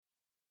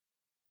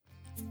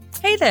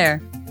Hey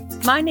there!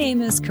 My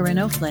name is Corinne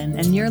O'Flynn,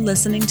 and you're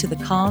listening to the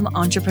Calm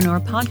Entrepreneur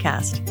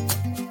Podcast.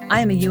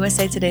 I am a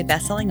USA Today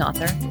bestselling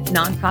author,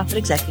 nonprofit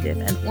executive,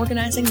 and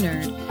organizing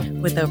nerd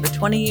with over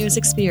 20 years'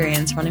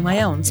 experience running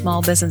my own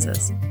small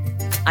businesses.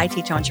 I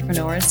teach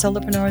entrepreneurs,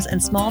 solopreneurs,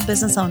 and small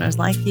business owners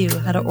like you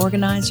how to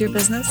organize your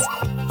business,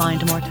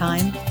 find more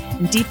time,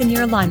 and deepen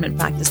your alignment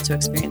practice to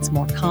experience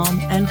more calm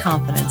and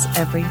confidence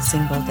every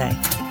single day.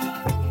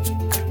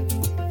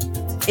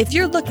 If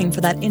you're looking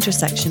for that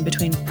intersection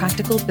between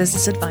practical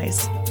business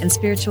advice and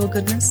spiritual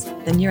goodness,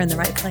 then you're in the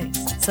right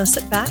place. So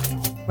sit back,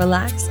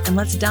 relax, and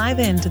let's dive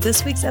into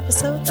this week's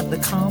episode of the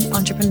Calm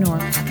Entrepreneur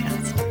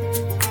Podcast.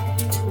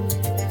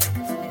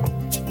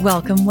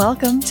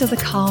 Welcome to the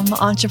Calm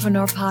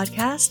Entrepreneur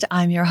Podcast.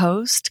 I'm your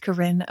host,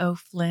 Corinne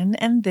O'Flynn,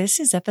 and this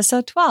is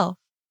episode 12.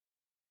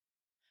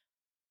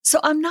 So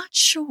I'm not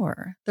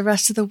sure the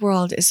rest of the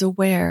world is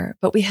aware,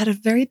 but we had a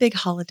very big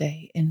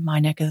holiday in my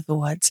neck of the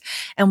woods.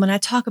 And when I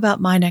talk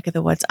about my neck of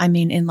the woods, I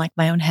mean in like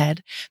my own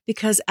head,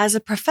 because as a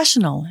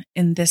professional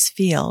in this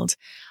field,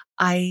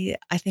 I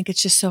think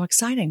it's just so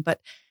exciting.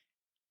 But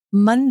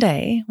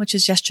Monday, which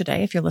is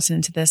yesterday, if you're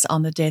listening to this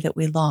on the day that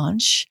we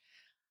launch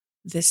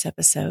this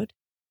episode,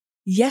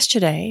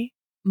 yesterday,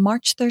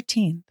 March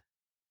 13th,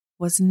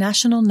 was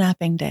National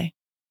Napping Day.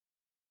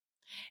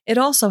 It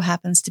also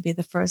happens to be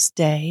the first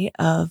day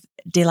of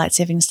daylight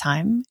savings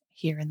time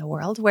here in the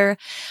world, where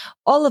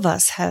all of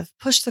us have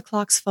pushed the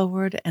clocks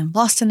forward and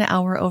lost an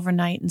hour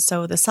overnight. And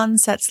so the sun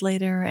sets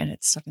later and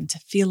it's starting to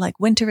feel like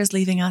winter is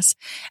leaving us,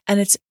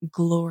 and it's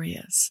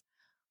glorious.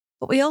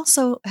 But we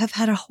also have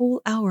had a whole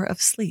hour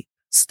of sleep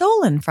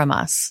stolen from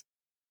us,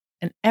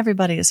 and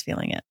everybody is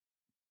feeling it.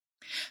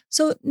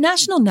 So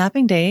National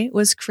Napping Day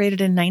was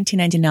created in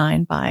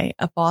 1999 by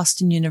a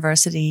Boston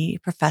University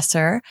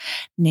professor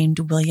named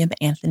William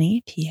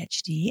Anthony,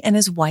 PhD, and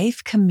his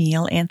wife,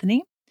 Camille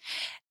Anthony.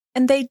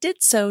 And they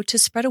did so to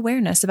spread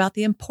awareness about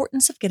the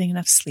importance of getting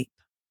enough sleep.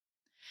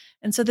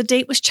 And so the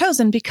date was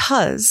chosen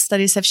because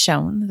studies have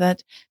shown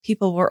that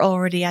people were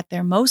already at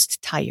their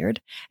most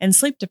tired and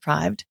sleep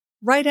deprived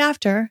right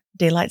after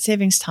daylight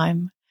savings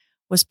time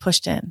was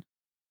pushed in.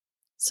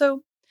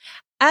 So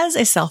as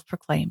a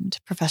self-proclaimed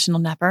professional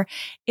napper,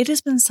 it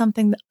has been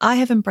something that I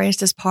have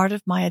embraced as part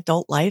of my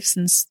adult life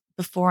since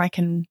before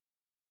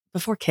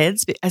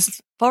kids,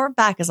 as far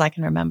back as I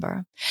can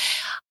remember.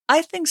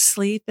 I think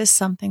sleep is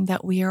something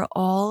that we are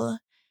all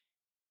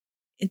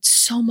in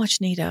so much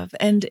need of,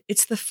 and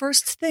it's the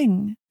first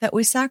thing that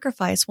we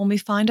sacrifice when we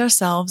find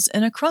ourselves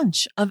in a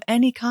crunch of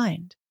any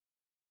kind.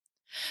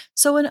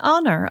 So in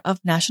honor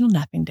of National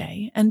Napping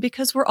Day, and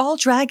because we're all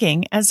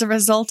dragging as a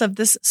result of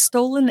this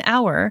stolen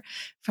hour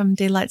from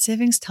daylight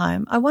savings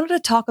time, I wanted to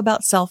talk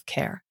about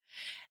self-care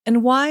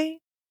and why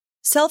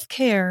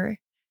self-care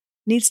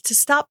needs to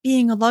stop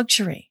being a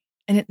luxury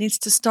and it needs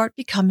to start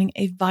becoming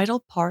a vital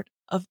part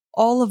of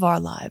all of our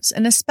lives,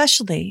 and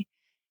especially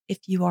if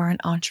you are an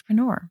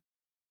entrepreneur.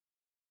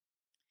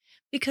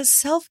 Because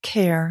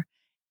self-care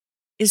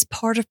is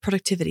part of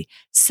productivity.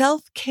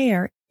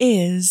 Self-care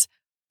is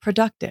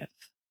productive.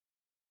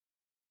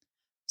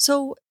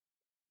 So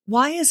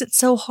why is it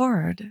so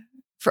hard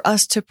for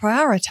us to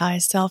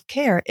prioritize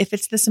self-care if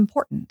it's this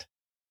important?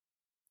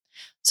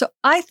 So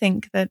I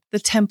think that the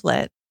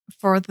template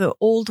for the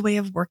old way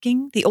of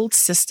working, the old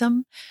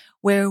system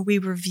where we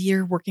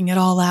revere working at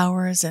all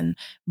hours and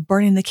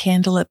burning the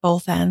candle at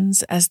both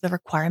ends as the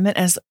requirement,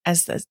 as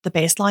the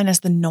baseline, as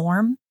the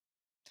norm,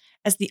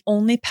 as the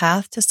only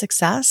path to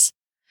success,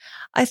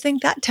 I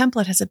think that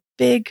template has a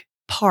big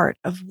part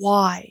of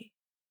why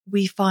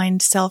we find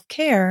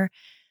self-care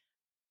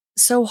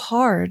so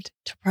hard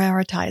to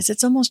prioritize.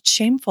 It's almost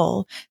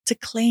shameful to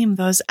claim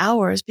those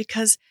hours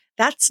because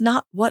that's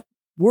not what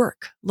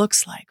work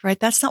looks like, right?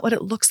 That's not what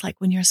it looks like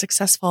when you're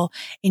successful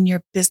in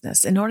your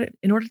business. In order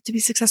to be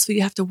successful,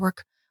 you have to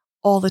work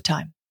all the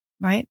time,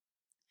 right?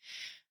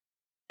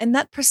 And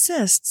that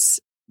persists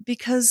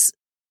because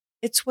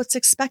it's what's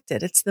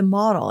expected. It's the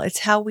model. It's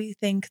how we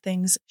think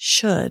things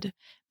should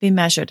be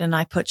measured. And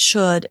I put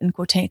should in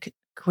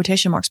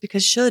quotation marks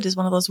because should is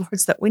one of those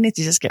words that we need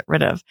to just get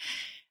rid of.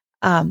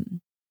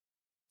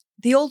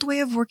 The old way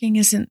of working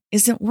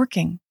isn't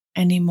working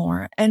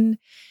anymore. And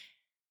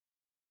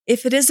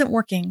if it isn't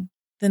working,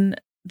 then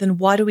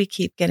why do we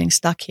keep getting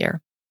stuck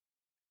here?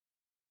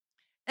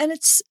 And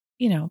it's,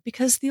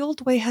 because the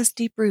old way has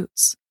deep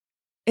roots.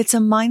 It's a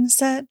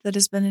mindset that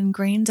has been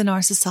ingrained in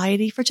our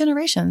society for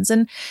generations.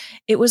 And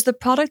it was the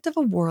product of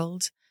a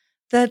world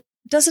that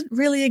doesn't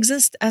really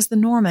exist as the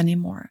norm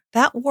anymore.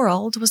 That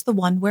world was the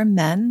one where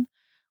men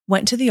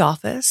went to the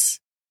office,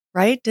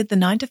 right? Did the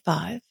 9 to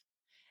 5.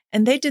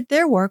 And they did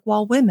their work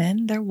while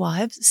women, their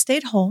wives,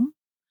 stayed home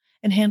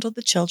and handled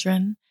the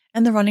children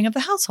and the running of the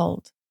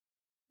household,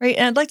 right?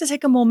 And I'd like to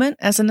take a moment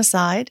as an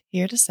aside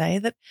here to say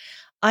that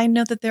I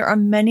know that there are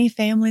many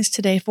families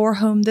today for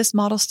whom this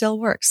model still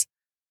works.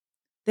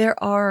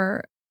 There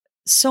are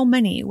so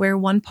many where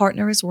one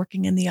partner is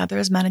working and the other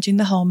is managing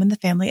the home and the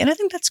family. And I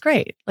think that's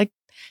great. Like,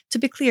 to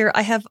be clear,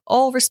 I have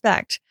all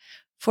respect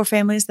for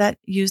families that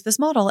use this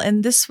model.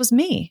 And this was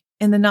me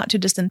in the not too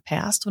distant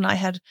past when I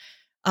had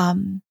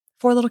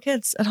 4 little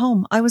kids at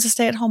home. I was a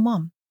stay-at-home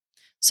mom.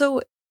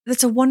 So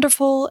it's a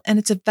wonderful and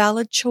it's a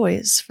valid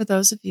choice for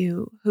those of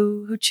you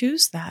who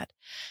choose that.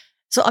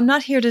 So I'm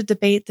not here to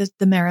debate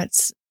the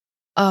merits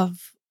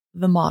of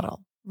the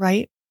model,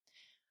 right?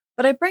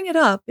 But I bring it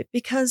up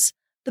because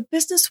the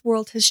business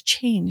world has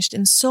changed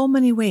in so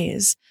many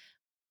ways,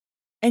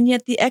 and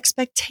yet the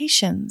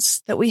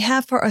expectations that we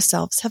have for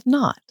ourselves have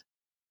not,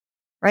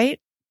 right?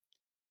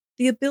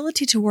 The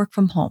ability to work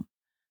from home,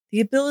 the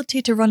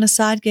ability to run a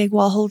side gig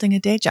while holding a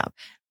day job,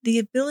 the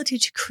ability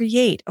to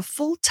create a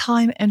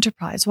full-time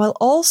enterprise while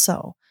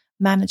also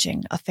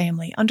managing a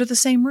family under the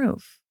same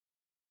roof.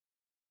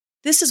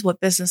 This is what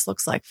business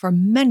looks like for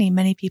many,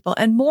 many people,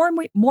 and more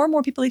and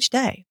more people each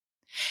day.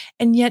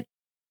 And yet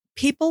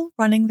people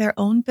running their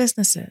own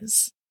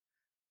businesses,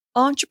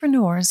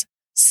 entrepreneurs,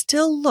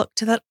 still look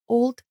to that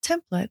old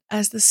template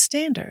as the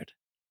standard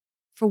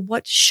for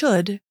what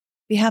should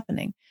be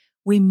happening.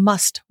 We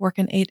must work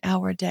an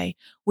 8-hour day.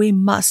 We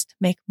must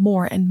make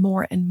more and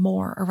more and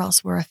more, or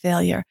else we're a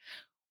failure.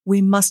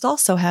 We must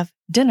also have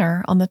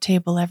dinner on the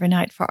table every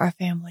night for our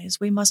families.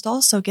 We must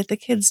also get the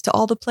kids to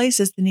all the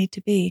places they need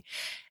to be.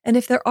 And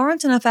if there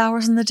aren't enough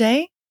hours in the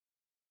day,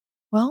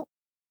 well,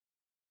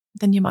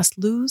 then you must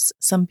lose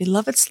some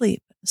beloved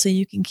sleep so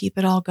you can keep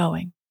it all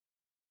going.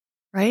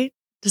 Right?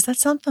 Does that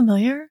sound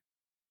familiar?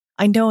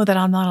 I know that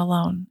I'm not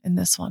alone in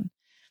this one.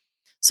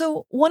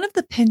 So one of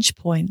the pinch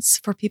points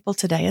for people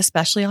today,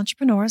 especially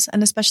entrepreneurs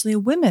and especially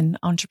women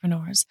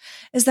entrepreneurs,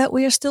 is that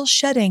we are still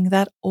shedding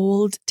that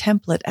old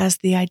template as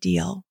the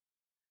ideal,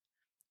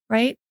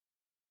 right?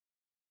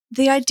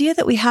 The idea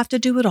that we have to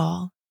do it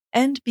all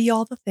and be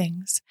all the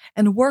things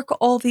and work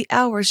all the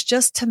hours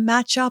just to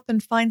match up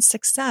and find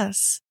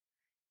success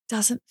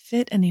doesn't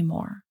fit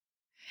anymore.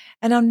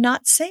 And I'm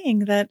not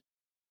saying that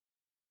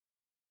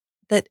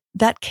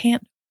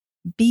can't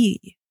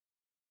be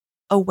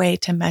a way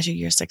to measure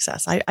your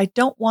success. I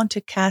don't want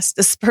to cast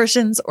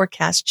aspersions or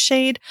cast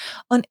shade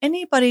on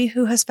anybody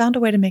who has found a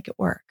way to make it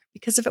work.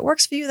 Because if it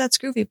works for you, that's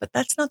groovy, but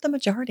that's not the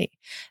majority.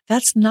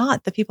 That's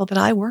not the people that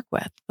I work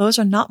with. Those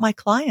are not my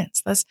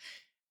clients. That's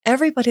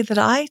everybody that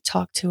I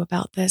talk to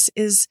about this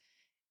is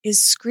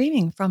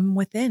screaming from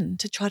within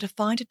to try to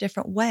find a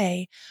different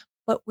way.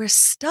 But we're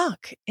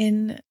stuck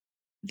in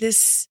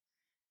this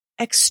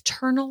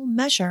external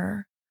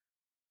measure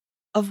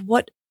of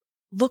what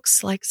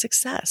looks like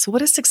success. What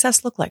does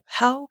success look like?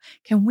 How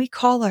can we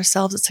call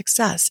ourselves a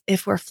success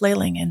if we're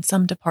flailing in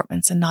some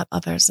departments and not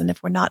others, and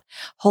if we're not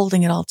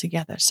holding it all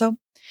together? So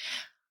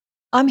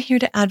I'm here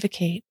to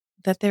advocate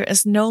that there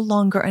is no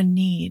longer a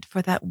need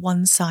for that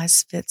one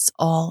size fits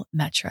all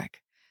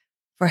metric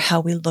for how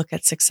we look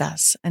at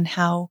success and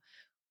how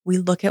we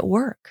look at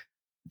work.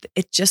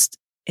 It just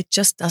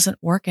doesn't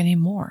work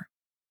anymore.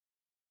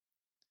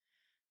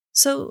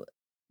 So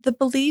the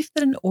belief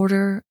that in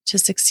order to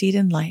succeed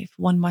in life,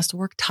 one must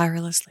work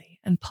tirelessly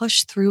and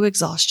push through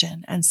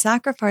exhaustion and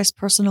sacrifice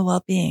personal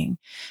well-being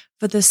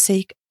for the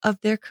sake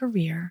of their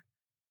career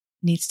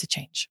needs to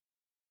change,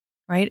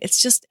 right?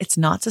 It's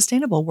not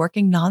sustainable.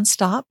 Working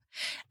nonstop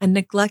and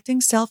neglecting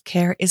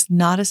self-care is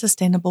not a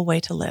sustainable way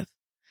to live.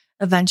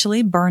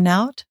 Eventually,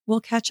 burnout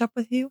will catch up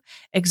with you.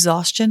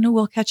 Exhaustion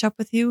will catch up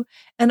with you.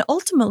 And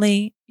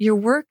ultimately, your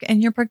work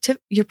and your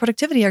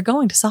productivity are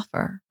going to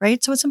suffer,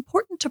 right? So it's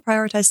important to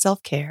prioritize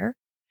self-care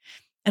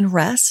and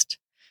rest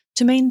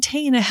to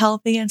maintain a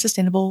healthy and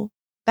sustainable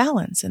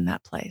balance in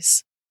that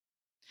place.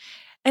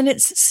 And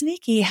it's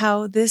sneaky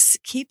how this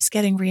keeps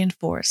getting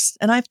reinforced.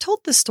 And I've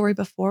told this story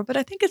before, but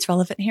I think it's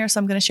relevant here,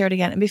 so I'm going to share it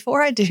again. And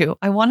before I do,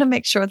 I want to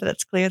make sure that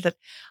it's clear that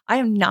I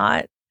am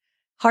not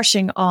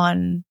harshing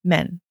on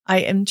men.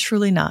 I am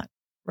truly not,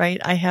 right?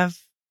 I have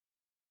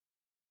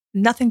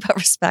nothing but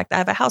respect. I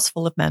have a house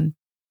full of men.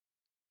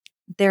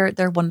 They're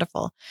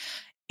wonderful.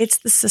 It's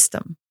the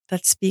system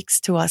that speaks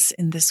to us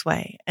in this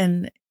way.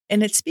 And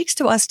it speaks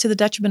to us to the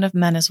detriment of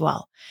men as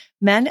well.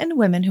 Men and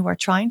women who are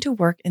trying to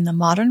work in the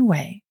modern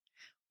way,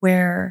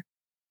 where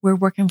we're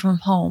working from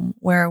home,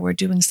 where we're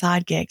doing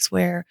side gigs,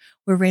 where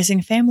we're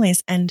raising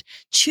families and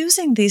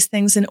choosing these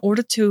things in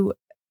order to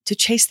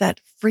chase that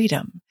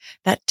freedom,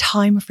 that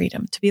time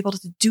freedom, to be able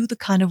to do the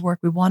kind of work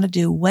we want to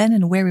do when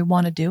and where we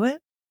want to do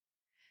it.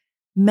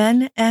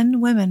 Men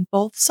and women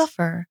both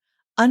suffer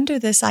under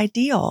this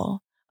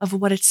ideal of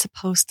what it's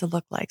supposed to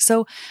look like.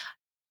 So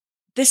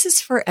this is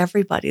for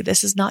everybody.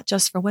 This is not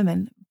just for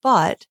women,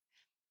 but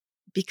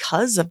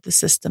because of the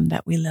system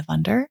that we live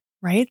under,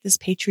 right? This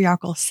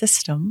patriarchal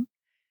system,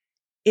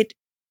 it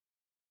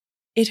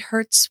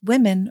hurts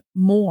women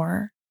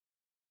more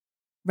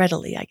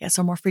readily, I guess,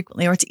 or more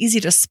frequently, or it's easy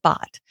to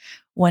spot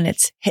when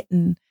it's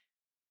hitting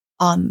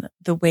on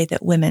the way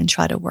that women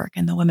try to work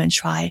and the women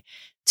try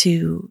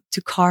to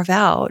carve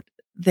out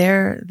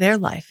their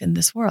life in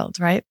this world,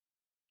 right?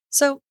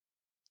 So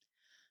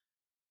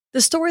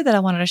the story that I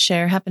wanted to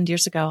share happened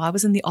years ago. I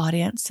was in the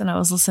audience and I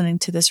was listening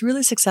to this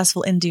really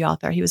successful indie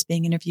author. He was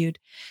being interviewed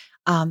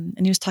And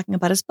he was talking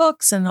about his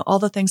books and all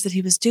the things that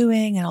he was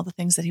doing and all the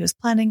things that he was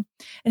planning.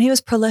 And he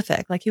was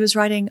prolific. Like he was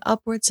writing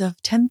upwards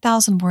of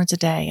 10,000 words a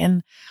day.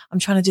 And I'm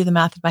trying to do the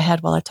math in my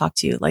head while I talk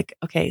to you. Like,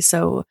 okay,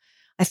 so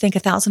I think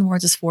 1,000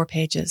 words is 4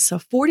 pages. So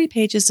 40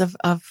 pages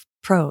of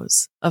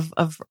prose,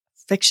 of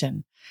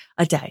fiction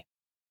a day.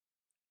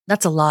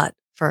 That's a lot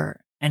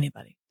for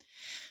anybody.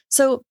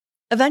 So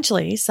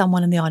eventually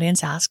someone in the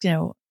audience asked,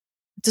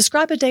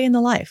 describe a day in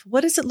the life.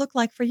 What does it look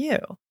like for you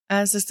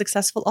as a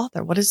successful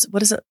author? What is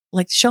it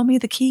like? Show me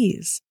the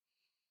keys.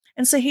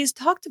 And so he's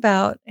talked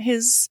about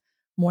his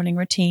morning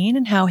routine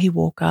and how he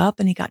woke up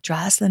and he got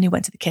dressed and then he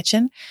went to the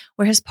kitchen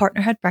where his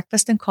partner had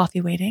breakfast and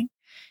coffee waiting.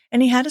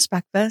 And he had his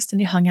breakfast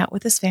and he hung out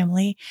with his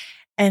family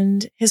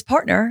and his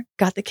partner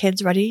got the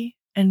kids ready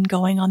and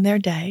going on their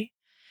day.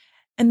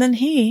 And then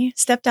he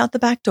stepped out the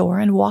back door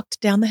and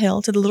walked down the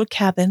hill to the little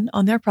cabin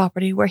on their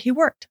property where he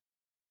worked.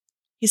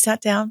 He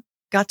sat down,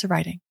 got to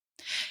writing.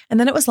 And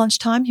then it was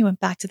lunchtime. He went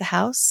back to the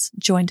house,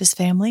 joined his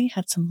family,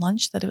 had some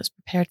lunch that it was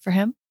prepared for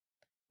him,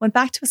 went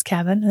back to his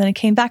cabin, and then he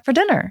came back for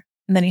dinner.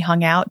 And then he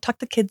hung out, tucked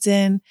the kids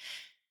in,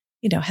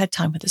 had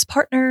time with his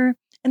partner.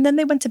 And then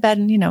they went to bed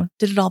and,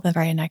 did it all the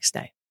very next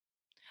day.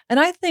 And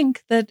I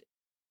think that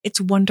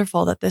it's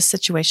wonderful that this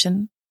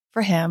situation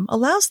for him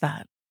allows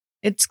that.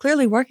 It's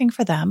clearly working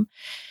for them.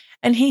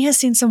 And he has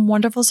seen some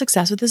wonderful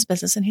success with his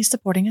business and he's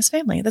supporting his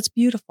family. That's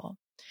beautiful.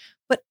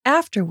 But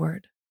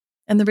afterward,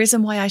 and the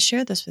reason why I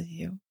share this with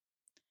you,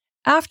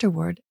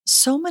 afterward,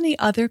 so many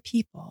other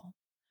people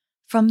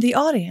from the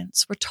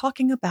audience were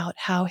talking about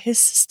how his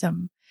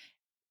system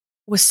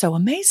was so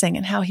amazing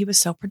and how he was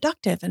so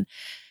productive. And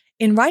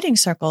in writing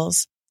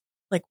circles,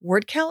 like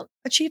word count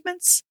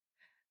achievements,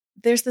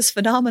 there's this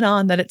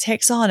phenomenon that it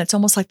takes on. It's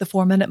almost like the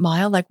 4-minute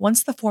mile. Like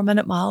once the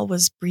 4-minute mile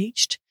was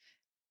breached,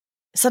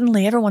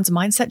 suddenly everyone's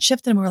mindset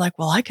shifted and we were like,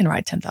 well, I can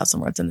write 10,000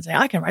 words in a day.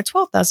 I can write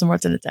 12,000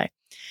 words in a day.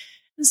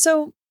 And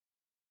so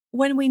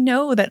when we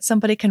know that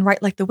somebody can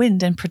write like the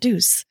wind and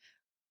produce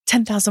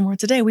 10,000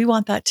 words a day, we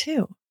want that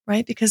too,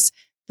 right? Because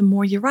the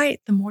more you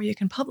write, the more you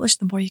can publish,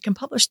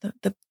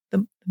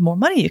 the more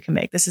money you can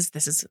make. This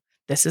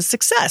is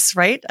success,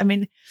 right? I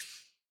mean,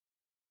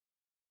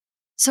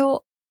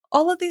 so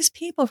all of these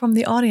people from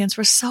the audience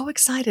were so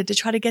excited to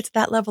try to get to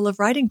that level of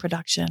writing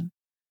production.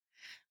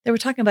 They were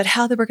talking about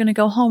how they were going to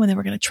go home and they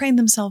were going to train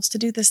themselves to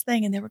do this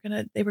thing. And they were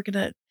going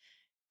to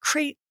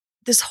create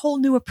this whole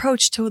new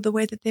approach to the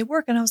way that they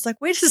work. And I was like,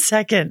 wait a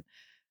second,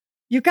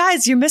 you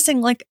guys, you're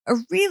missing like a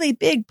really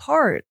big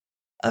part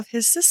of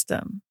his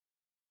system.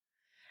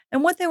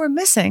 And what they were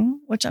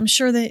missing, which I'm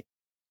sure that,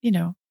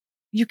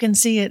 you can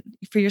see it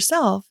for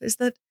yourself, is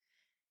that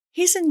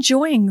he's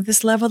enjoying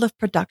this level of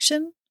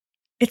production.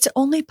 It's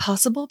only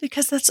possible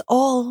because that's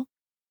all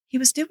he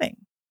was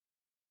doing.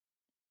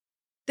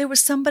 There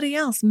was somebody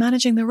else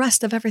managing the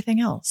rest of everything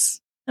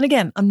else. And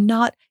again, I'm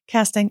not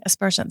casting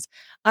aspersions.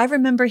 I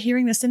remember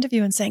hearing this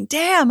interview and saying,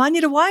 damn, I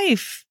need a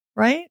wife,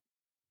 right?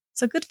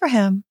 So good for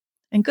him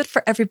and good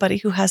for everybody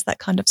who has that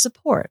kind of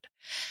support.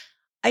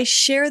 I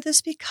share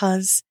this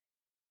because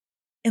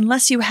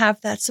unless you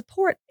have that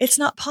support, it's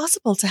not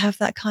possible to have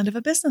that kind of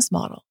a business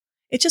model.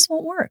 It just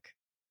won't work.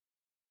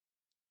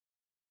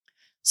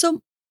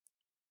 So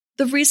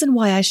the reason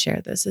why I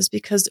share this is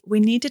because we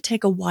need to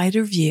take a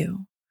wider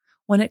view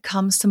when it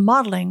comes to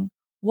modeling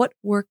what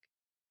work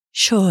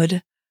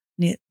should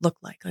look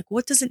like. Like,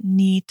 what does it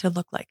need to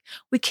look like?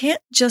 We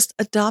can't just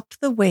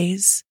adopt the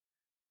ways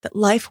that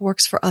life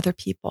works for other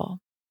people.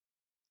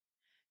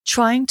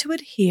 Trying to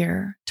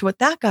adhere to what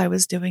that guy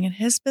was doing in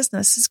his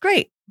business is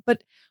great.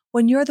 But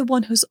when you're the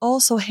one who's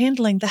also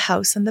handling the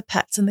house and the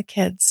pets and the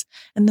kids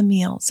and the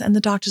meals and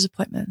the doctor's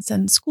appointments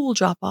and school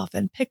drop off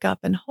and pickup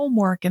and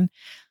homework and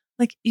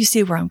like, you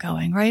see where I'm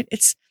going, right?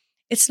 It's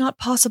not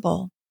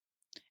possible.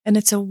 And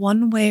it's a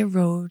one-way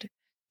road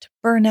to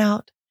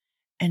burnout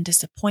and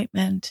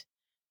disappointment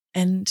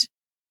and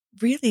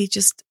really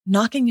just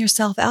knocking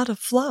yourself out of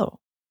flow.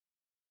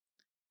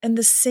 And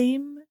the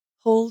same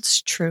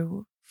holds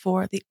true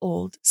for the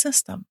old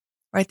system,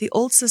 right? The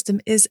old system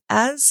is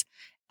as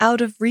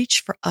out of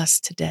reach for us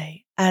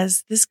today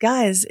as this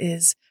guy's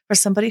is for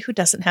somebody who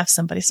doesn't have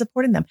somebody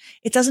supporting them.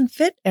 It doesn't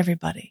fit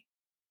everybody.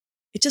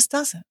 It just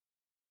doesn't.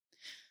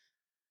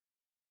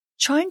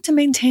 Trying to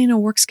maintain a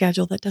work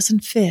schedule that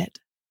doesn't fit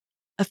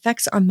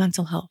affects our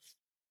mental health,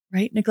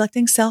 right?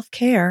 Neglecting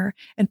self-care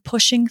and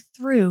pushing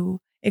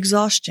through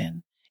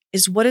exhaustion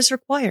is what is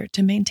required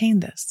to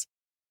maintain this,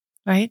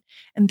 right?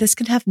 And this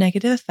can have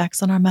negative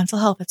effects on our mental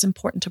health. It's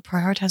important to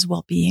prioritize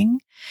well-being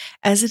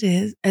as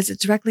it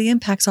directly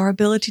impacts our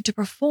ability to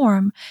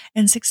perform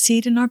and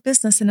succeed in our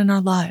business and in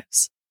our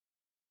lives,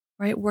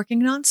 right?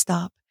 Working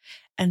nonstop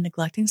and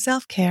neglecting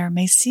self-care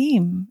may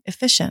seem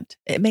efficient.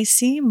 It may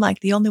seem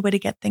like the only way to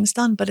get things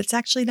done, but it's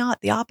actually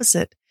not. The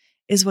opposite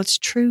is what's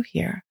true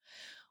here.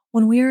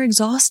 When we are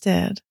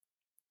exhausted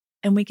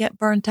and we get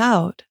burnt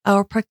out,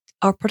 our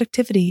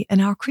productivity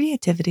and our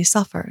creativity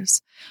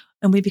suffers,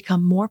 and we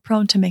become more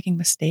prone to making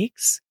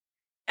mistakes,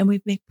 and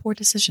we make poor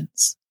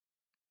decisions.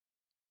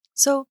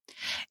 So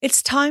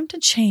it's time to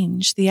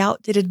change the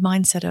outdated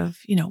mindset of,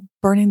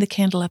 burning the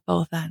candle at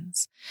both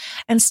ends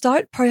and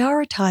start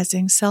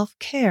prioritizing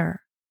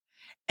self-care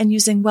and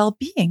using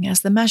well-being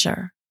as the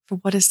measure for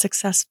what is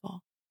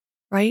successful,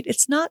 right?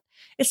 It's not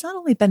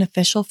only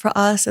beneficial for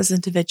us as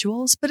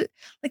individuals, but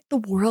like the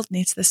world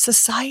needs this,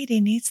 society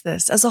needs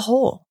this as a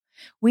whole.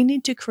 We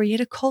need to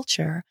create a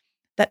culture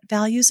that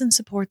values and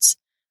supports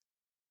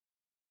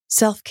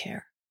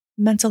self-care,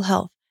 mental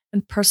health,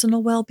 and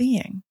personal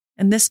well-being.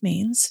 And this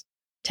means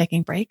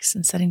taking breaks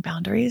and setting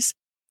boundaries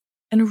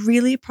and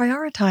really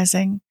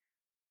prioritizing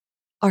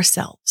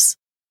ourselves,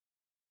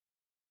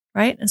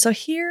 right? And so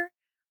here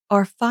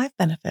are 5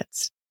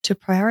 benefits to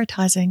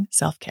prioritizing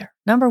self-care.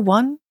 Number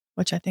 1,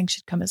 which I think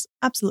should come as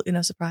absolutely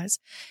no surprise,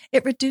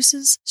 it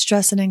reduces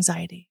stress and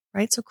anxiety,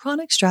 right? So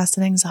chronic stress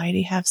and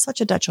anxiety have such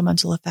a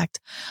detrimental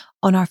effect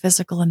on our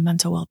physical and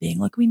mental well-being.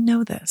 Like, we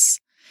know this.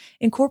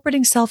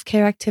 Incorporating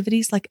self-care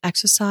activities like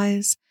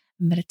exercise,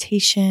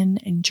 meditation,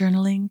 and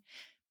journaling,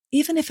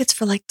 even if it's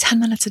for like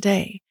 10 minutes a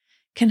day,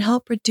 can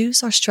help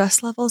reduce our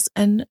stress levels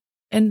and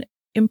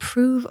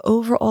improve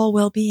overall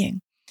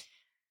well-being.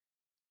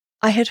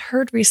 I had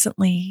heard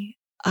recently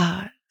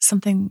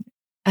something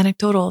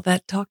anecdotal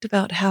that talked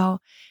about how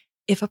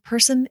if a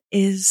person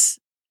is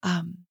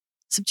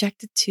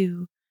subjected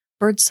to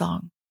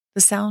birdsong,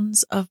 the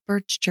sounds of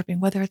birds chirping,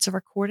 whether it's a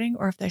recording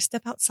or if they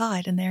step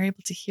outside and they're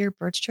able to hear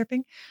birds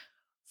chirping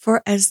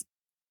for as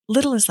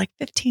little as like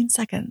 15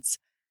 seconds,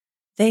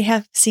 they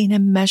have seen a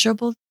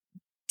measurable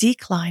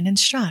decline in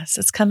stress.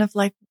 It's kind of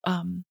like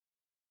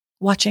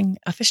watching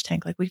a fish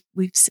tank. Like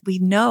we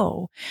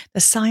know the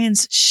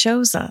science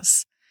shows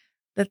us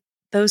that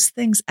those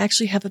things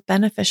actually have a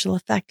beneficial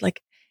effect.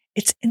 Like,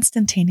 it's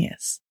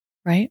instantaneous,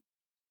 right?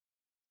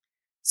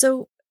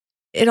 So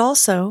it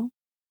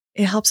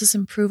helps us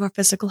improve our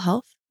physical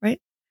health,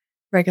 right?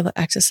 Regular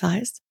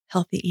exercise,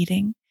 healthy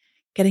eating,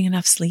 getting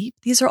enough sleep.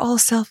 These are all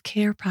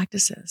self-care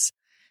practices.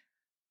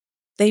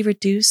 They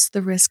reduce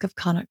the risk of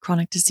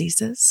chronic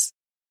diseases,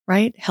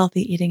 right?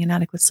 Healthy eating and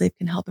adequate sleep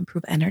can help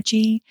improve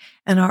energy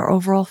and our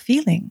overall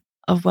feeling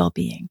of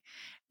well-being.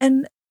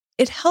 And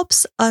it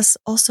helps us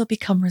also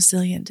become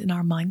resilient in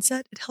our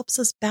mindset. It helps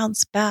us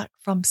bounce back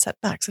from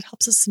setbacks. It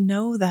helps us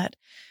know that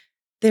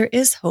there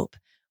is hope.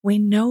 We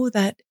know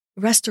that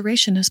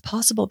restoration is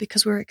possible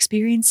because we're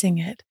experiencing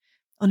it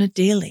on a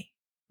daily,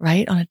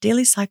 right? On a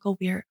daily cycle,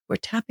 we're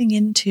tapping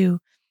into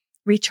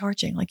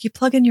recharging. Like, you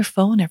plug in your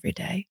phone every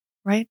day,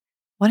 right?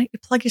 Why don't you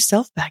plug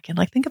yourself back in?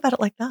 Like, think about it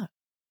like that.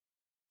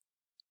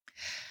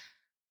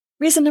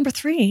 Reason number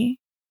 3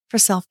 for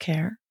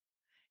self-care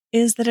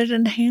is that it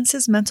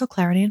enhances mental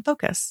clarity and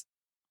focus,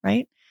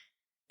 right?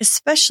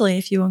 Especially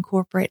if you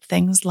incorporate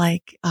things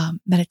like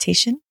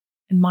meditation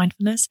and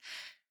mindfulness.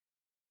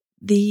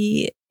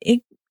 The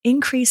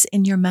increase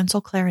in your mental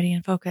clarity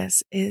and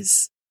focus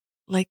is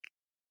like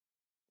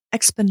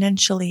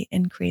exponentially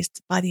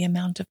increased by the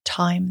amount of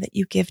time that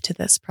you give to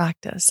this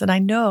practice. And I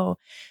know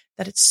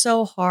that it's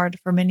so hard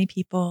for many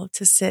people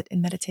to sit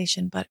in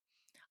meditation, but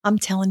I'm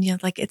telling you,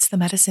 like, it's the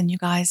medicine, you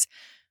guys.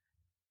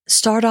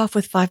 Start off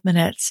with 5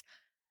 minutes.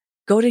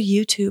 Go to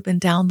YouTube and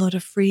download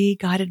a free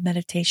guided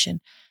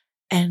meditation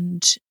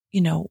and,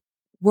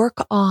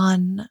 work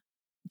on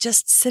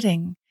just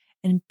sitting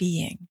and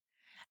being.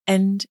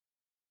 And,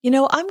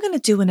 I'm going to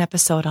do an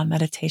episode on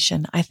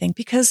meditation, I think,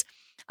 because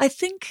I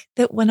think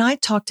that when I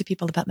talk to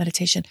people about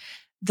meditation,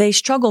 they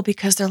struggle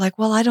because they're like,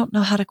 well, I don't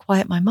know how to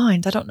quiet my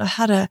mind. I don't know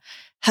how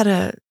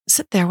to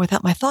sit there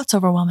without my thoughts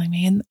overwhelming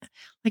me. And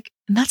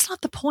that's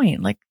not the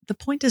point. Like, the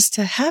point is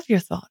to have your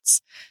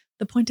thoughts.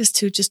 The point is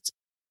to just,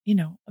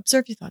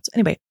 observe your thoughts.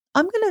 Anyway,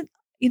 I'm going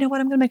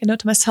to make a note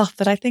to myself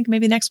that I think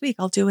maybe next week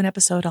I'll do an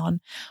episode on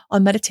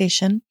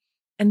meditation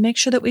and make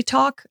sure that we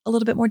talk a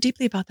little bit more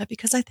deeply about that,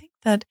 because I think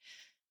that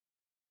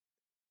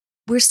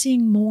we're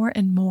seeing more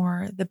and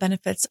more the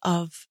benefits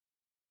of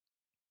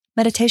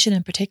meditation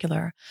in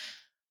particular,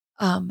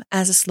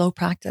 as a slow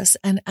practice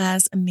and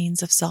as a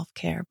means of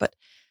self-care. But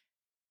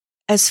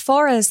as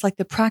far as like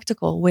the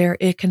practical, where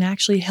it can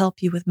actually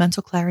help you with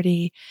mental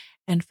clarity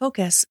and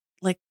focus,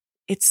 like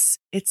it's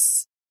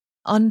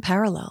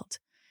unparalleled.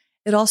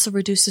 It also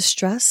reduces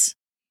stress,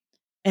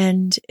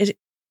 and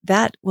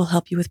that will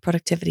help you with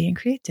productivity and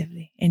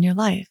creativity in your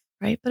life,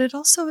 right? But it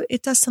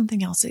does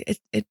something else.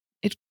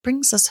 It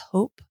brings us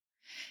hope,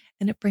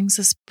 and it brings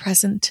us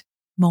present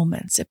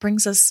moments. It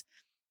brings us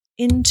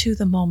into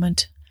the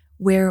moment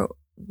where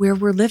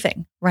we're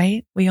living,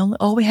 right?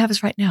 All we have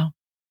is right now.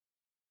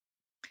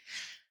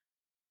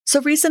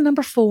 So reason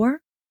number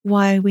 4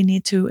 why we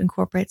need to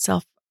incorporate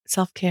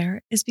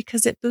self-care is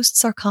because it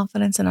boosts our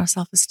confidence and our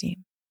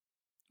self-esteem,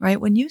 right?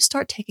 When you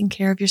start taking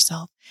care of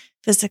yourself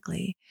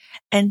physically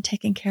and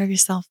taking care of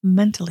yourself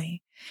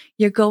mentally,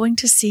 you're going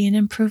to see an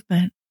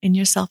improvement in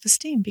your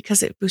self-esteem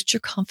because it boosts your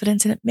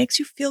confidence and it makes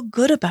you feel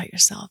good about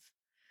yourself,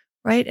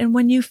 right? And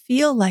when you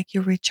feel like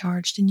you're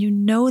recharged and you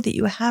know that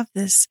you have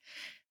this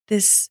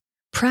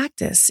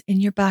practice in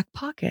your back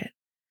pocket,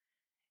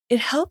 it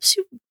helps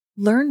you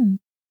learn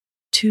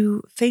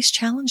to face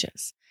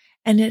challenges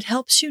And it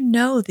helps you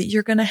know that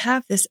you're going to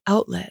have this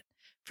outlet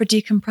for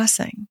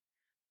decompressing,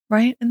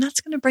 right? And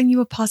that's going to bring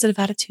you a positive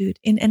attitude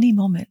in any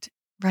moment,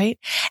 right?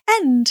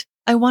 And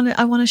I want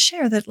to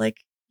share that,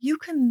 like, you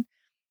can,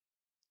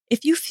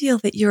 if you feel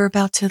that you're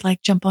about to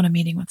like jump on a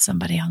meeting with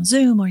somebody on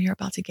Zoom, or you're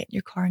about to get in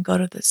your car and go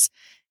to this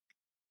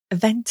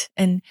event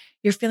and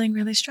you're feeling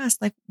really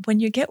stressed, like when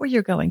you get where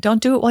you're going,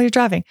 don't do it while you're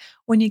driving.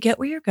 When you get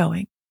where you're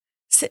going,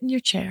 sit in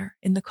your chair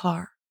in the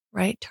car,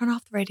 right? Turn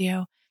off the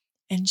radio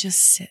and just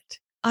sit,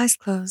 eyes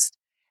closed,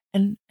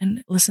 and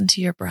listen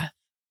to your breath.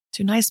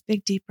 2 nice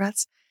big deep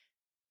breaths.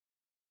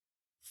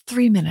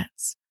 3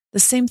 minutes. The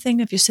same thing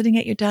if you're sitting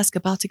at your desk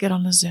about to get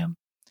on a Zoom.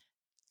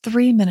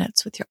 3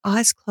 minutes with your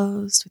eyes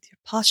closed, with your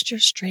posture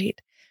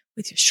straight,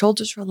 with your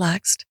shoulders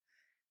relaxed,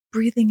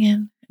 breathing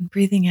in and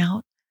breathing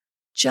out.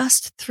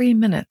 Just 3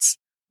 minutes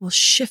will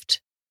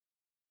shift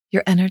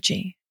your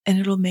energy, and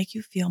it'll make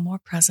you feel more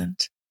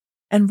present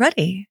and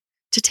ready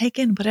to take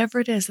in whatever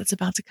it is that's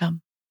about to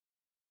come.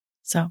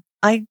 So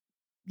I'm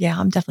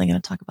definitely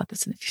going to talk about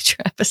this in a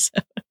future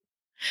episode.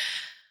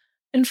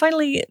 And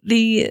finally,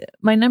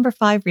 my number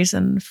 5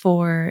 reason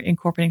for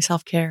incorporating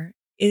self-care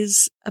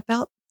is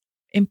about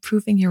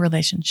improving your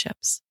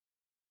relationships.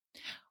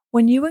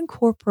 When you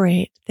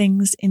incorporate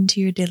things into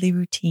your daily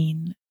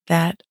routine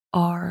that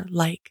are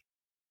like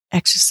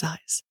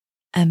exercise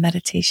and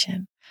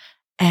meditation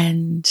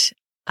and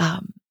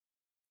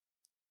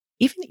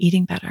even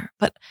eating better,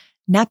 but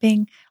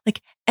napping,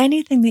 like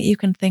anything that you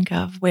can think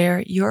of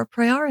where you're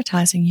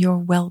prioritizing your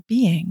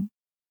well-being,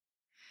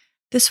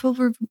 this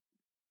will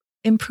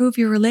improve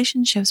your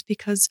relationships,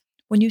 because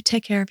when you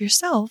take care of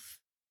yourself,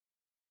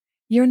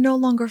 you're no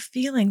longer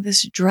feeling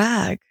this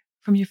drag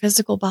from your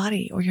physical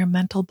body or your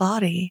mental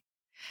body.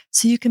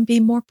 So you can be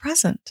more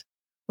present,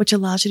 which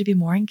allows you to be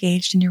more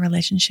engaged in your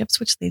relationships,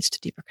 which leads to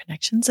deeper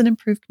connections and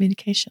improved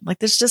communication. Like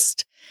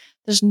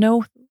there's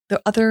no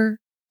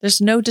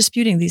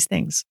disputing these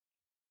things.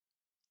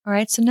 All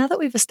right. So now that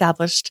we've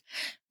established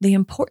the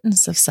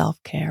importance of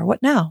self-care,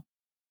 what now?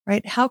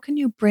 Right? How can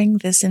you bring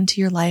this into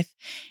your life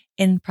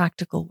in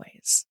practical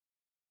ways?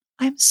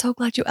 I'm so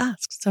glad you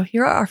asked. So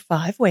here are our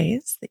 5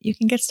 ways that you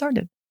can get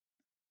started.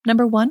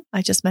 Number 1,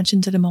 I just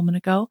mentioned it a moment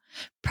ago,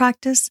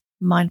 practice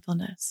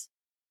mindfulness.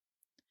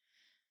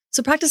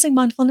 So practicing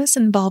mindfulness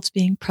involves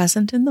being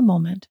present in the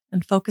moment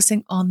and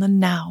focusing on the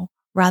now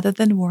rather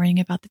than worrying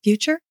about the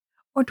future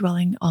or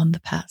dwelling on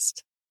the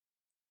past.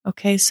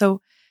 Okay,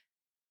 so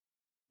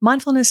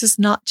mindfulness is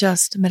not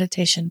just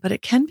meditation, but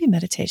it can be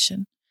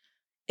meditation.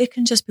 It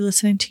can just be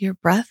listening to your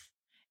breath.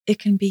 It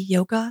can be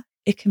yoga.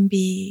 It can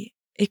be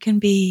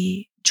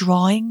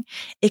drawing.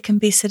 It can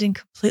be sitting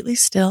completely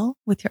still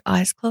with your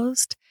eyes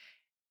closed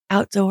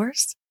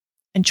outdoors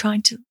and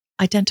trying to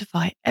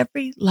identify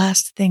every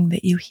last thing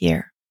that you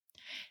hear.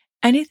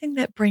 Anything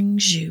that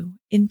brings you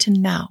into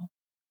now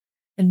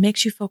and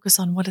makes you focus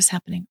on what is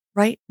happening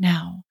right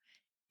now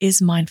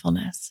is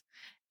mindfulness.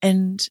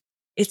 And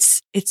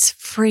it's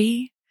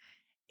free,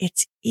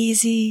 it's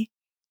easy,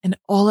 and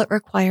all it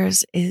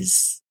requires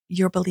is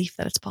your belief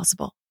that it's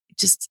possible.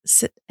 Just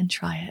sit and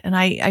try it. And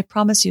I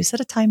promise you, set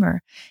a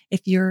timer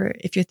if you're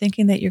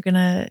thinking that you're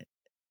gonna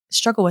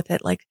struggle with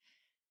it, like,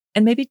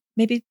 and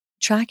maybe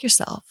track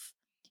yourself.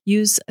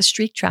 Use a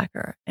streak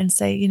tracker and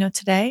say,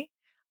 today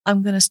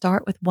I'm going to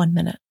start with 1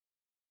 minute,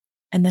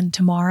 and then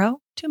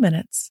tomorrow 2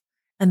 minutes,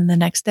 and then the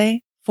next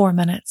day 4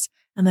 minutes,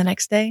 and the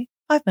next day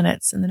 5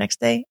 minutes, and the next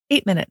day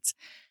 8 minutes.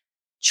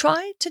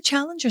 Try to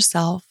challenge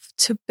yourself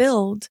to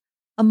build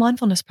a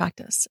mindfulness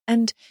practice.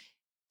 And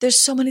there's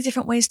so many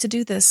different ways to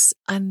do this,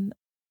 and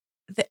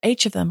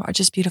each of them are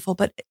just beautiful.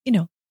 But,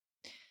 to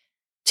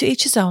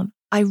each his own.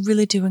 I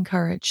really do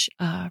encourage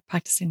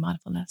practicing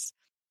mindfulness.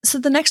 So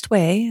the next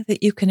way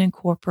that you can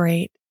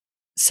incorporate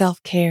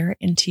self-care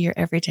into your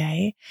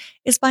everyday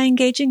is by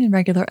engaging in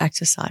regular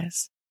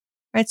exercise,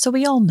 right? So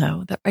we all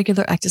know that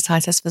regular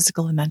exercise has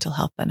physical and mental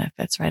health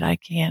benefits, right?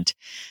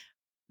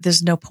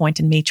 There's no point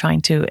in me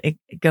trying to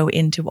go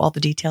into all the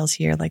details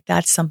here. Like,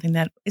 that's something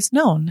that is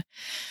known.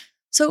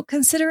 So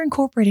consider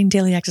incorporating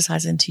daily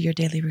exercise into your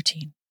daily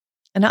routine.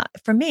 And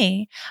for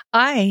me,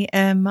 I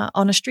am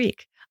on a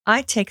streak.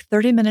 I take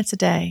 30 minutes a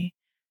day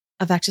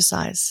of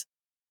exercise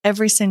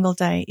every single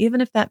day,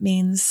 even if that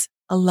means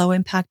a low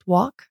impact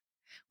walk,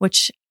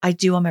 which I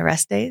do on my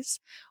rest days,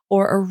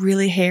 or a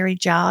really hairy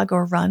jog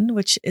or run,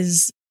 which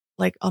is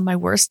like on my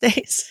worst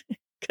days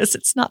because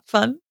it's not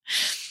fun.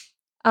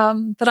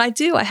 But I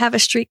have a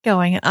streak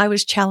going, and I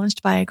was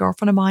challenged by a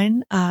girlfriend of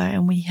mine,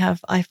 and we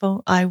have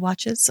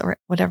iWatches or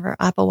whatever,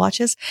 Apple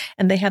Watches,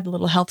 and they have the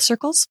little health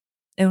circles.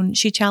 And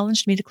she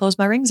challenged me to close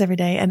my rings every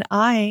day. And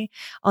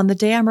on the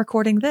day I'm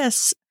recording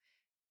this,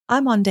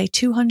 I'm on day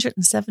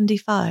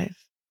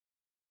 275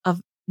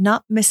 of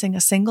not missing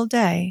a single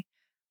day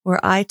where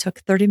I took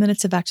 30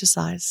 minutes of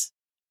exercise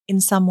in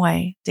some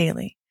way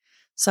daily.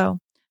 So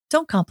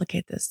don't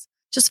complicate this.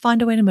 Just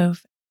find a way to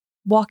move.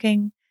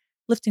 Walking,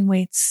 lifting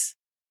weights,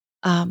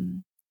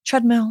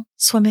 treadmill,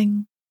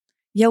 swimming,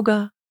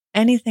 yoga,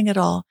 anything at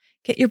all.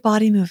 Get your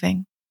body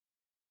moving.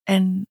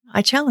 And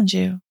I challenge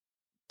you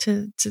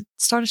to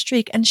start a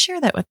streak and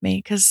share that with me,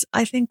 because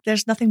I think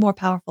there's nothing more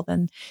powerful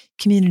than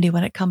community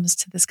when it comes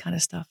to this kind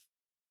of stuff.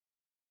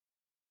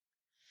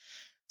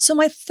 So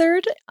my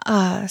third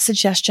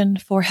suggestion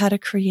for how to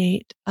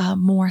create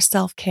more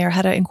self-care,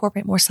 how to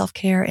incorporate more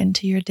self-care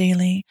into your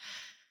daily,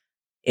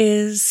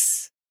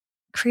 is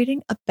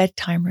creating a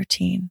bedtime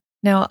routine.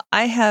 Now,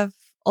 I have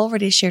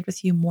already shared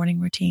with you morning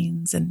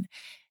routines and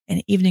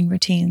evening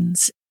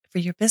routines for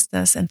your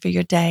business and for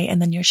your day,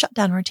 and then your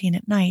shutdown routine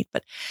at night.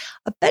 But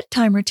a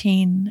bedtime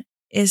routine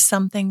is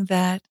something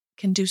that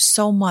can do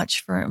so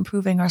much for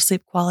improving our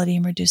sleep quality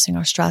and reducing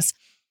our stress.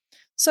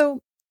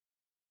 So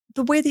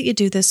the way that you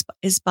do this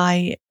is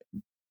by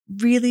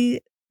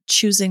really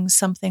choosing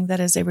something that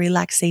is a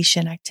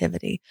relaxation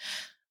activity,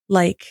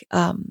 like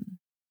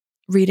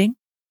reading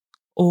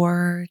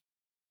or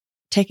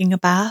taking a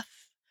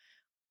bath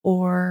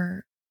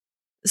or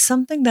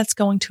something that's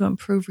going to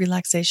improve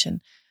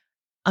relaxation.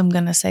 I'm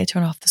going to say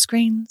turn off the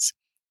screens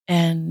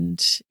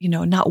and,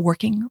 not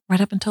working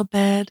right up until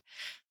bed.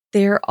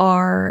 There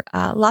are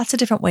lots of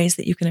different ways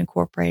that you can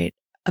incorporate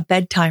a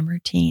bedtime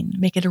routine,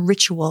 make it a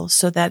ritual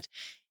so that,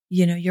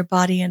 your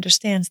body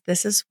understands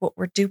this is what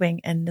we're doing.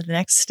 And the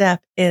next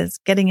step is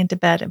getting into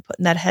bed and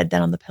putting that head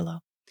down on the pillow.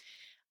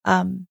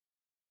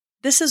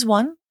 This is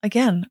one,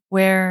 again,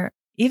 where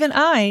even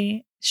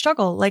I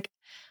struggle. Like,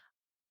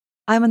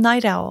 I'm a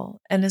night owl.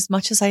 And as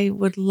much as I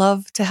would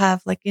love to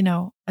have a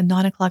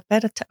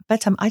 9:00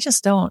 bedtime, I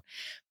just don't.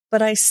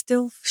 But I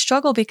still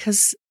struggle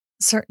because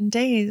certain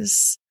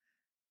days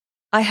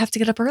I have to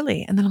get up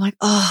early. And then I'm like,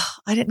 oh,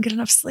 I didn't get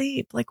enough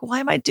sleep. Like,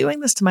 why am I doing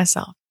this to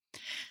myself?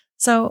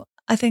 So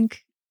I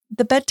think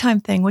the bedtime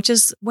thing, which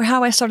is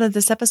how I started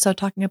this episode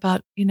talking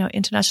about,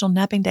 International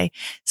Napping Day.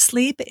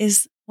 Sleep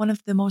is one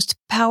of the most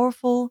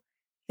powerful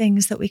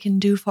things that we can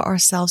do for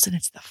ourselves. And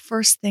it's the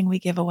first thing we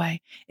give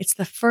away. It's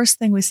the first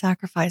thing we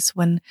sacrifice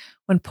when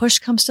push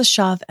comes to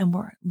shove and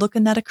we're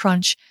looking at a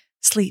crunch.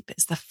 Sleep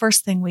is the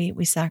first thing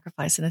we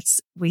sacrifice. And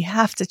we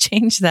have to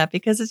change that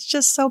because it's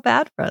just so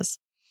bad for us.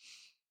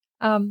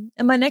 And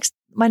my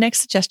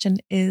next suggestion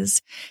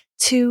is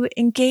to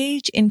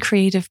engage in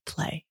creative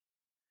play,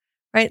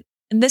 right?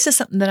 And this is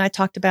something that I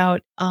talked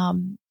about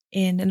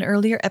in an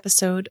earlier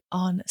episode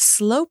on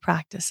slow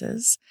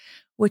practices,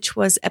 which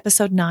was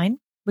episode 9,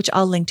 which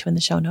I'll link to in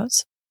the show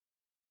notes.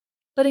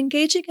 But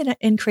engaging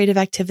in creative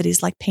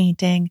activities like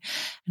painting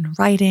and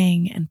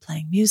writing and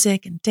playing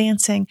music and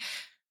dancing,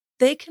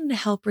 they can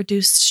help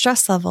reduce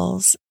stress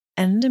levels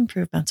and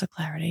improve mental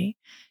clarity.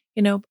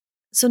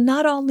 So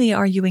not only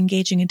are you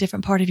engaging a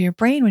different part of your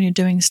brain when you're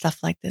doing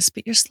stuff like this,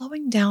 but you're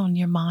slowing down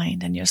your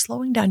mind and you're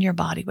slowing down your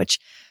body, which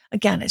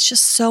again, it's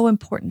just so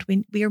important.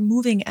 We are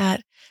moving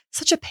at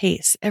such a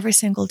pace every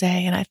single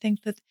day. And I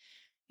think that,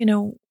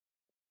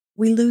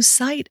 we lose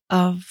sight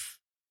of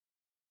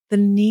the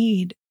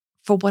need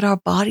for what our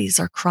bodies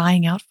are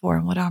crying out for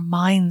and what our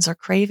minds are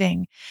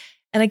craving.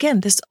 And again,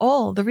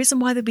 the reason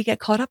why that we get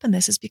caught up in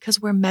this is because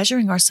we're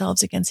measuring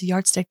ourselves against a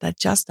yardstick that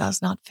just does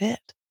not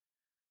fit.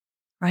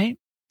 Right?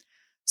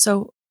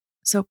 So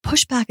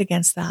push back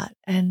against that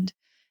and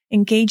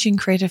engage in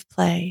creative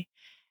play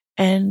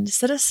and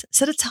set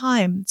a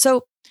time.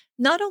 So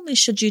not only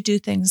should you do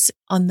things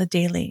on the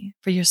daily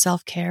for your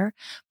self-care,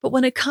 but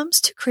when it comes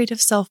to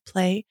creative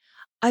self-play,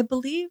 I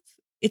believe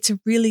it's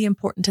really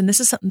important. And this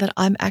is something that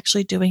I'm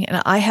actually doing.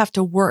 And I have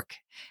to work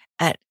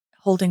at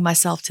holding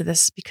myself to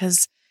this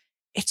because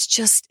it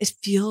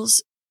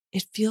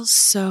feels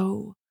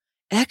so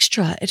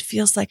extra. It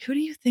feels like, who do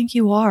you think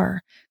you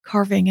are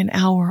carving an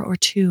hour or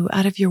two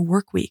out of your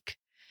work week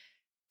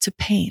to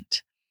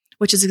paint,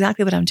 which is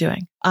exactly what I'm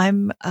doing.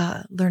 I'm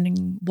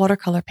learning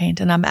watercolor paint,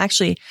 and I'm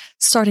actually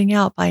starting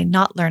out by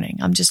not learning.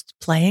 I'm just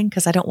playing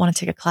because I don't want to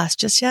take a class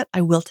just yet.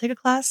 I will take a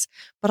class,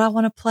 but I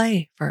want to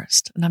play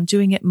first. And I'm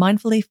doing it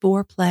mindfully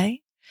for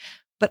play.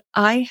 But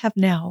I have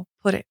now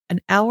put an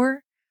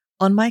hour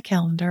on my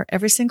calendar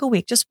every single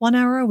week, just 1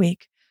 hour a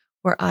week,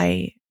 where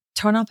I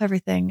turn off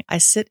everything. I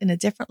sit in a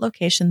different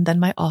location than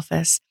my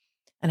office,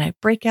 and I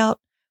break out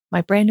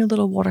my brand new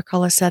little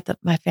watercolor set that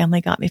my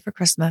family got me for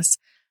Christmas,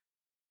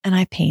 and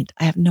I paint.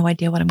 I have no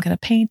idea what I'm going to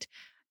paint.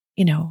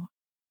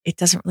 It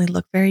doesn't really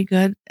look very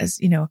good as,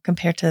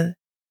 compared to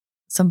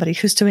somebody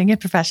who's doing it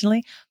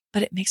professionally,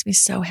 but it makes me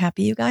so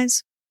happy, you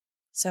guys.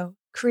 So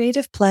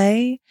creative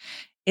play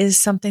is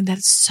something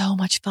that's so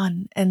much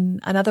fun.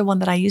 And another one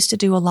that I used to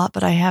do a lot,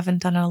 but I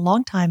haven't done in a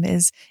long time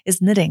is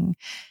knitting.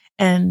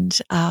 And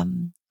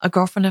a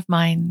girlfriend of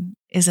mine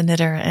is a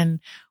knitter, and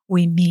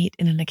we meet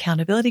in an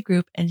accountability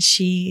group, and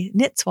she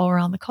knits while we're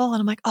on the call.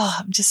 And I'm like, oh,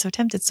 I'm just so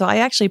tempted. So I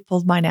actually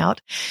pulled mine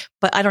out,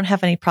 but I don't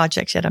have any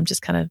projects yet. I'm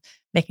just kind of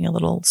making a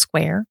little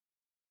square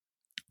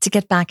to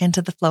get back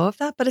into the flow of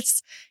that. But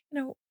it's,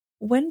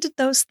 when did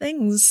those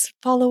things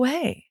fall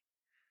away?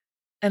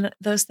 And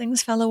those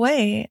things fell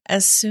away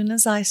as soon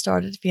as I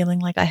started feeling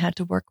like I had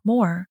to work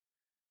more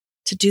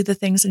to do the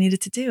things I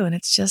needed to do. And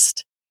it's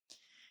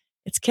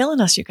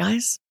killing us, you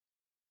guys.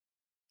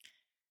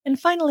 And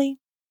finally,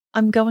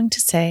 I'm going to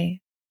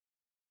say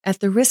at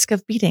the risk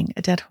of beating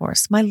a dead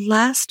horse, my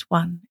last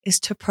one is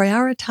to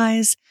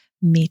prioritize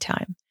me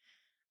time.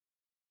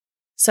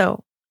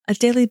 So a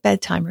daily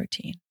bedtime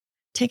routine,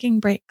 taking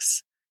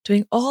breaks,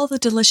 doing all the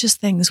delicious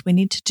things we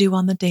need to do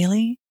on the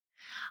daily.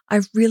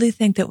 I really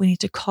think that we need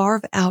to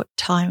carve out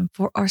time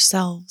for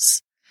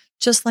ourselves,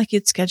 just like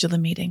you'd schedule a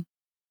meeting,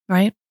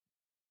 right?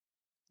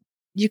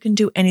 You can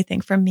do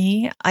anything. For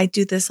me, I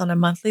do this on a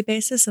monthly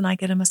basis and I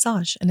get a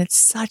massage, and it's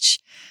such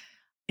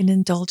an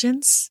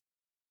indulgence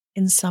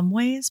in some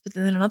ways, but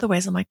then in other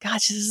ways, I'm like,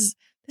 gosh, this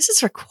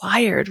is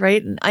required,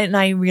 right? And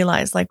I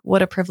realize like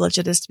what a privilege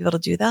it is to be able to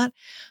do that.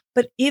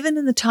 But even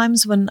in the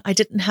times when I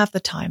didn't have the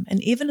time,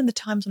 and even in the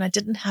times when I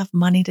didn't have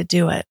money to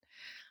do it,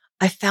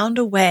 I found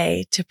a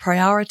way to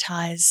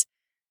prioritize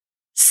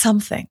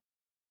something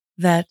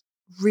that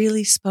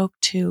really spoke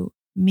to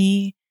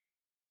me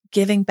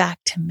giving back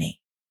to me.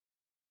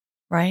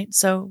 Right?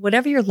 So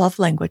whatever your love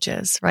language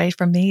is, right?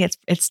 For me,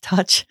 it's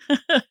touch.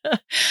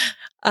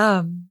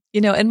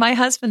 And my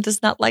husband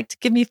does not like to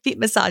give me feet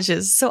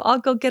massages, so I'll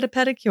go get a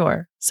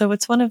pedicure. So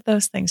it's one of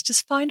those things.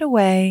 Just find a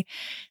way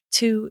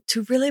to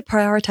really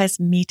prioritize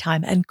me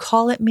time and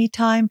call it me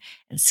time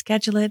and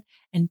schedule it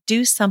and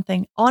do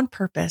something on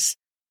purpose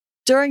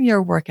during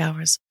your work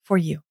hours for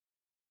you,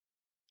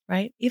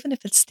 right? Even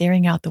if it's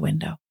staring out the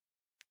window.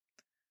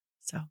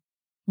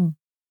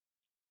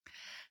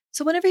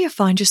 So whenever you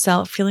find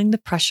yourself feeling the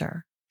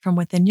pressure from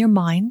within your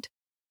mind,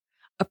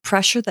 a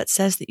pressure that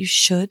says that you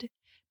should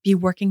be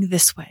working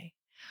this way,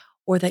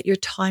 or that your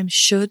time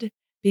should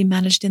be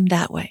managed in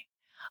that way,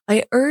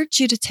 I urge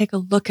you to take a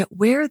look at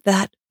where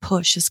that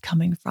push is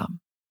coming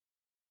from.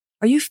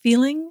 Are you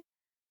feeling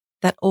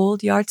that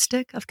old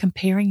yardstick of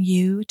comparing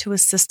you to a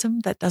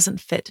system that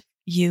doesn't fit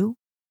you?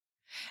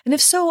 And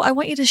if so, I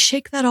want you to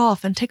shake that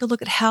off and take a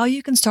look at how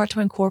you can start to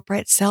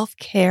incorporate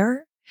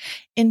self-care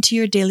into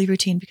your daily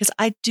routine, because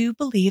I do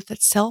believe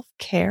that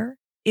self-care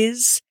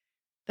is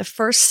the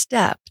first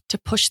step to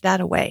push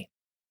that away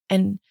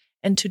and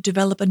to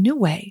develop a new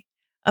way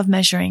of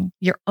measuring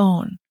your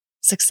own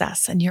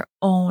success and your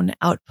own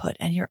output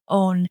and your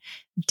own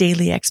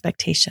daily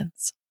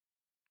expectations.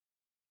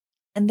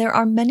 And there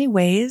are many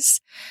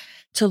ways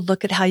to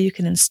look at how you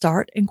can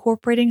start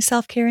incorporating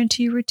self-care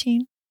into your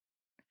routine.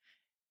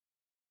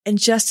 And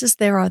just as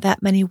there are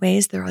that many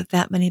ways, there are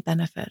that many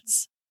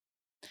benefits.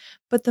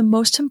 But the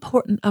most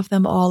important of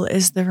them all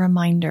is the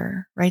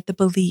reminder, right? The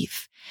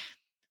belief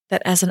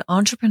that as an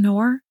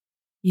entrepreneur,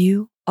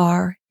 you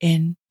are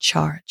in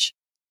charge.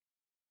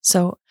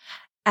 So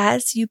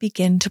as you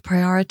begin to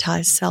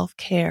prioritize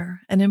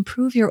self-care and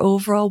improve your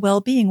overall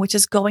well-being, which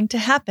is going to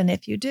happen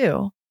if you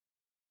do,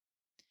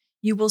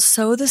 you will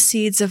sow the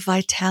seeds of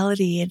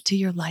vitality into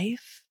your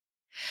life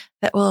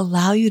that will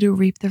allow you to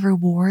reap the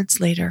rewards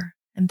later,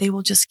 and they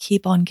will just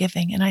keep on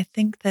giving. And I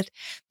think that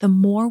the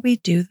more we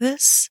do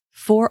this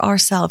for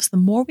ourselves, the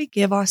more we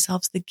give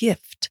ourselves the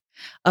gift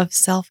of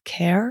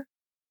self-care,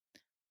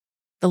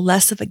 the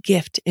less of a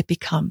gift it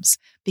becomes,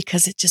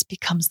 because it just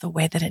becomes the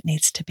way that it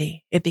needs to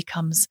be. It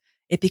becomes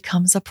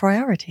a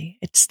priority.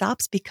 It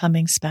stops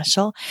becoming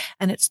special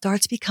and it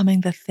starts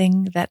becoming the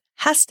thing that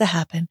has to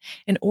happen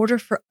in order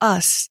for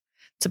us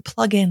to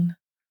plug in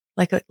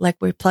like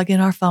we plug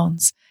in our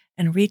phones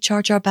and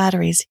recharge our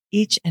batteries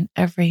each and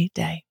every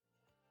day.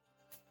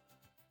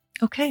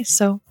 Okay,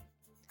 so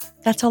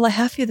that's all I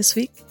have for you this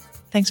week.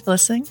 Thanks for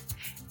listening,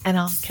 and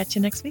I'll catch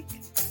you next week.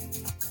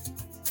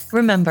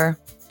 Remember,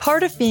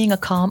 part of being a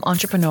calm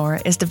entrepreneur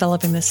is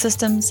developing the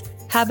systems,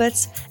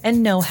 habits,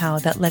 and know-how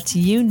that lets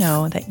you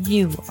know that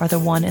you are the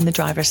one in the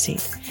driver's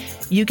seat.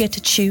 You get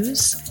to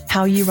choose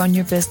how you run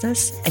your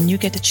business, and you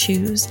get to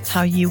choose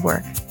how you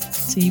work.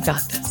 So you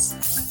got this.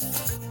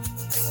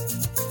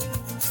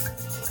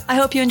 I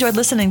hope you enjoyed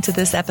listening to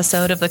this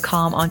episode of the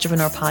Calm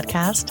Entrepreneur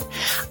Podcast.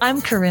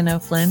 I'm Corinne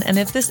O'Flynn, and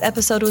if this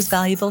episode was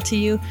valuable to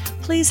you,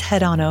 please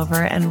head on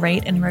over and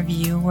rate and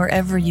review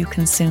wherever you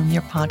consume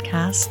your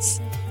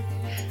podcasts.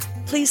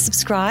 Please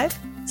subscribe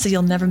so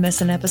you'll never miss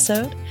an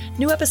episode.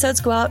 New episodes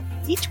go out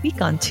each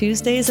week on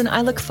Tuesdays, and I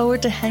look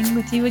forward to hanging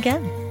with you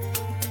again.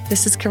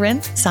 This is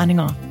Corinne signing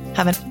off.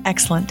 Have an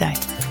excellent day.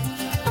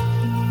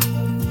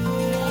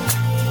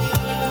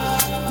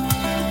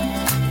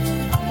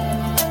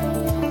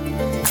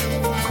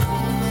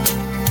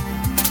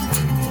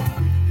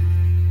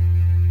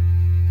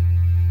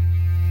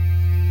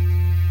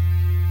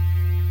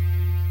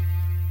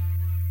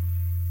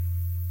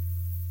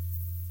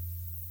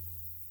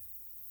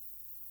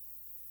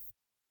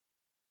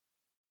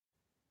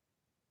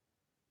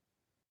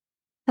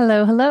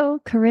 Hello,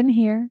 Corinne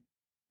here.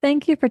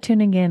 Thank you for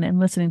tuning in and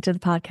listening to the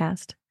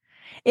podcast.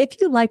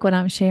 If you like what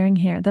I'm sharing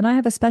here, then I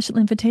have a special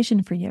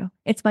invitation for you.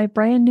 It's my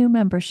brand new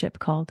membership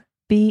called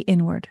Be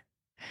Inward.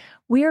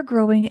 We are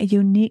growing a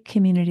unique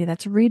community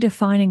that's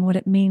redefining what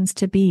it means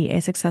to be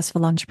a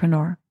successful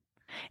entrepreneur.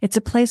 It's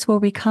a place where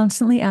we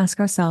constantly ask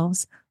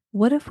ourselves,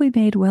 what if we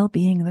made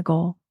well-being the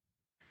goal?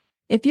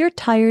 If you're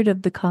tired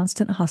of the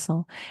constant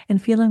hustle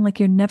and feeling like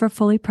you're never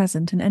fully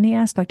present in any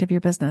aspect of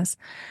your business,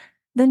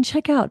 then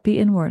check out Be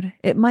Inward.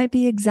 It might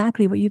be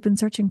exactly what you've been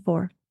searching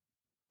for.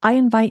 I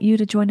invite you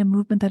to join a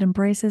movement that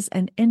embraces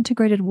an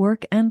integrated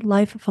work and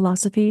life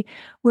philosophy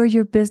where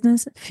your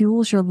business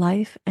fuels your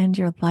life and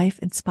your life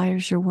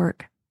inspires your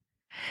work.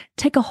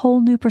 Take a whole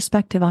new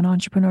perspective on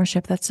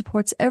entrepreneurship that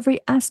supports every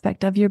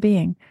aspect of your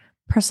being,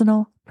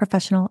 personal,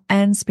 professional,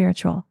 and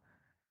spiritual.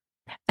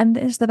 And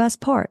this is the best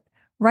part.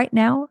 Right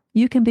now,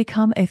 you can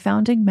become a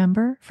founding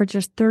member for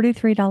just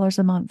 $33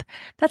 a month.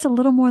 That's a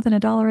little more than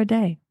 $1 a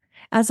day.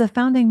 As a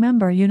founding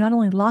member, you not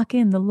only lock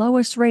in the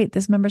lowest rate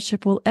this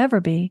membership will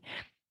ever be,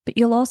 but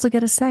you'll also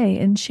get a say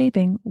in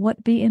shaping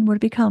what Be Inward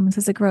becomes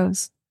as it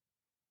grows.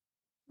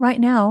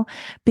 Right now,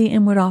 Be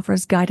Inward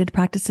offers guided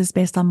practices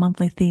based on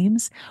monthly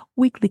themes,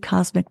 weekly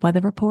cosmic weather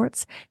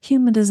reports,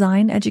 human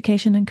design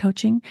education and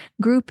coaching,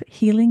 group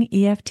healing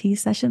EFT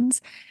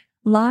sessions,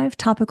 live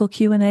topical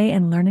Q&A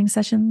and learning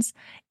sessions,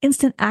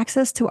 instant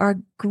access to our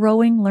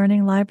growing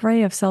learning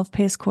library of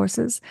self-paced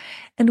courses,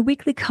 and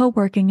weekly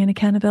co-working and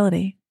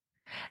accountability.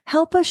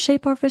 Help us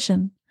shape our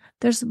vision.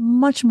 There's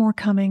much more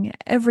coming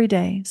every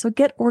day, so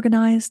get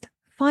organized,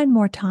 find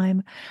more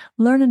time,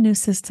 learn a new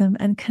system,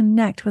 and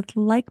connect with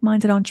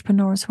like-minded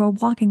entrepreneurs who are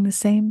walking the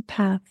same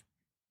path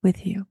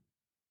with you.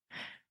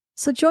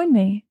 So join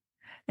me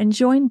and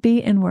join Be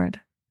Inward,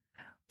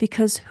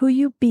 because who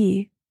you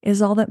be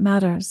is all that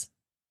matters.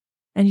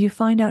 And you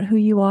find out who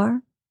you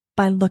are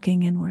by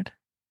looking inward.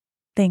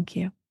 Thank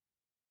you.